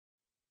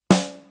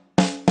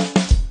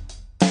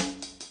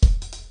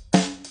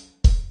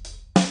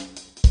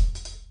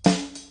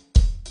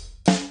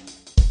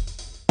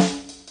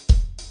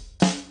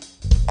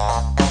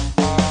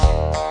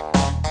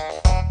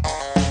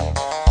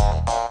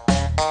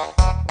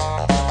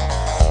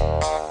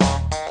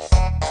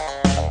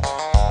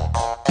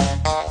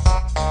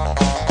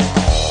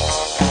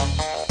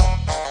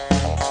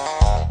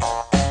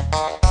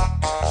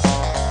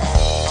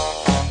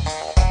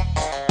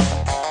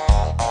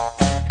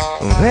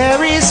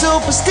very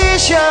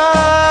superstitious,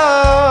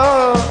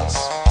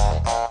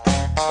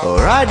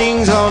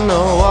 writings on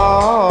the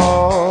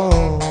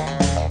wall.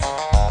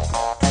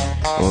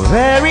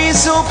 Very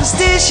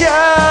superstitious,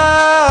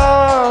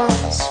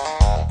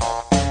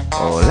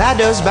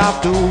 ladders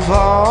about to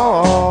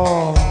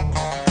fall.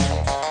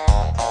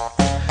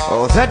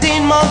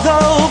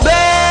 13-month-old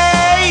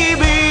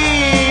baby,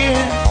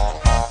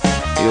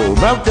 you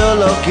broke the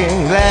looking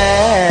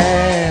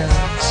glass.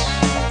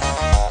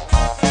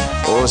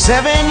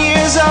 7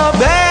 years of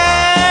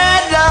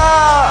bad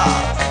luck,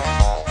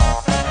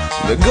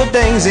 the good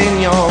things in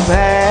your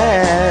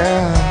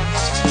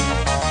past.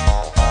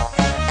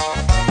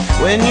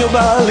 When you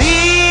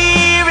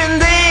believe in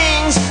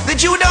things that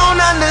you don't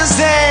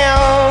understand,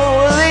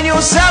 then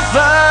you'll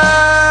suffer.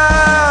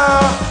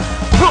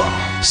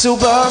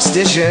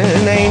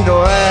 Superstition ain't the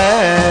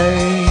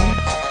way.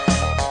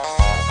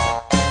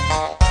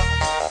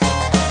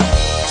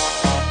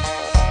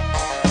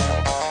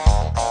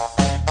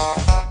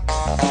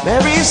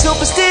 Very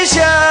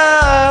superstitious,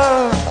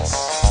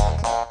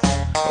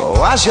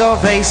 wash your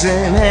face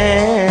and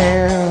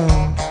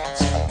hands.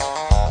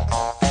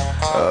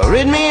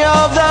 Rid me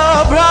of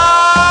the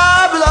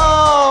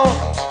problem,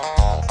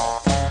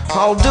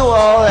 I'll do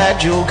all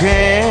that you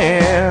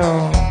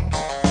can.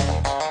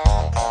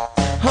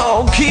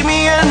 Oh, keep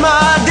me in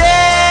my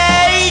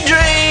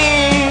daydream,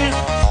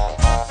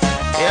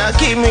 yeah,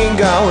 keep me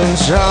going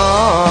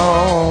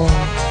strong.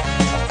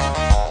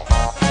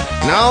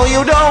 No,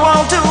 you don't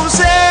want to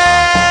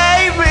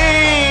save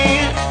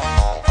me.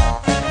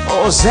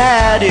 Oh,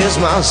 sad is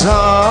my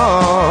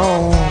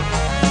song.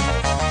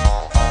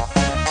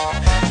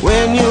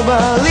 When you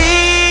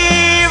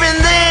believe in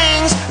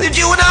things that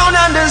you don't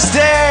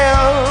understand,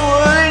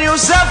 then you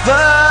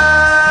suffer.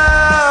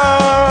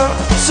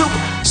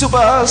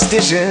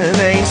 Superstition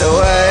ain't the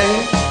way.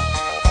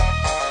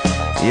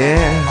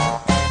 Yeah.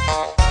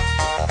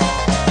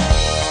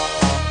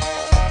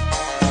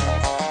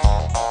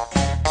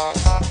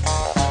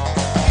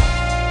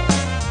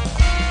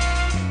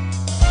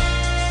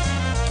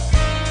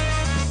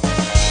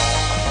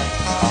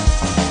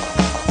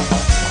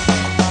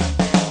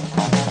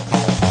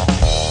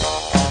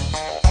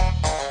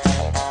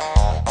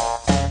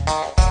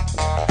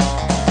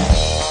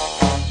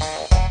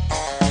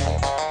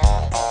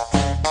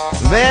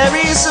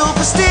 Very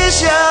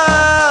superstitious,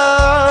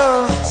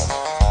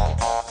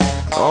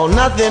 oh,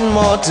 nothing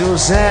more to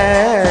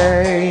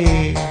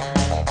say.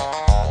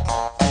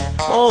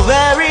 Oh,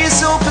 very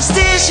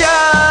superstitious,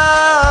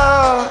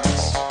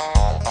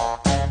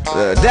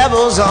 the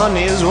devil's on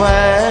his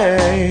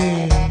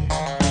way.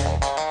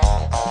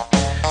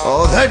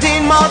 Oh,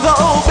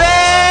 13-month-old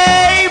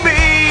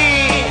baby,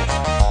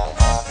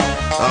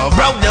 oh,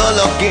 broke the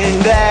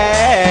looking glass.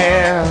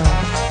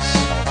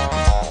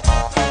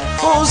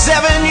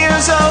 7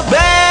 years of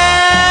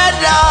bad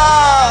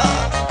luck,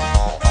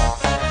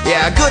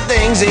 yeah, good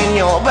things in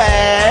your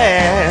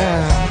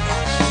past.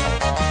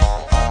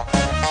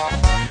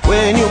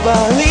 When you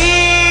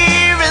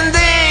believe in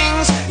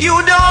things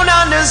you don't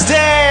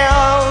understand,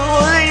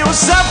 then you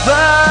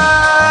suffer.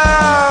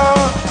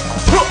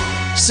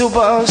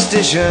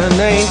 Superstition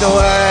ain't the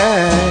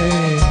way.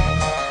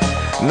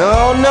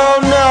 No, no,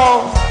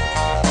 no.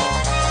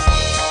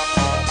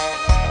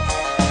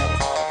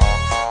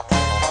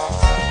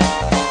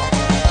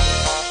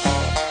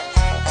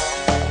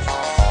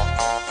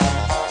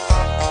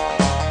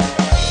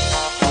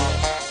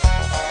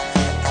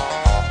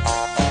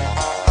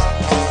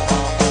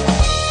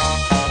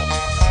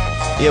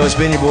 Yo, it's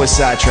been your boy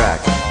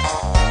SideTrakt.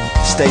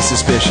 Stay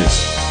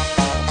suspicious.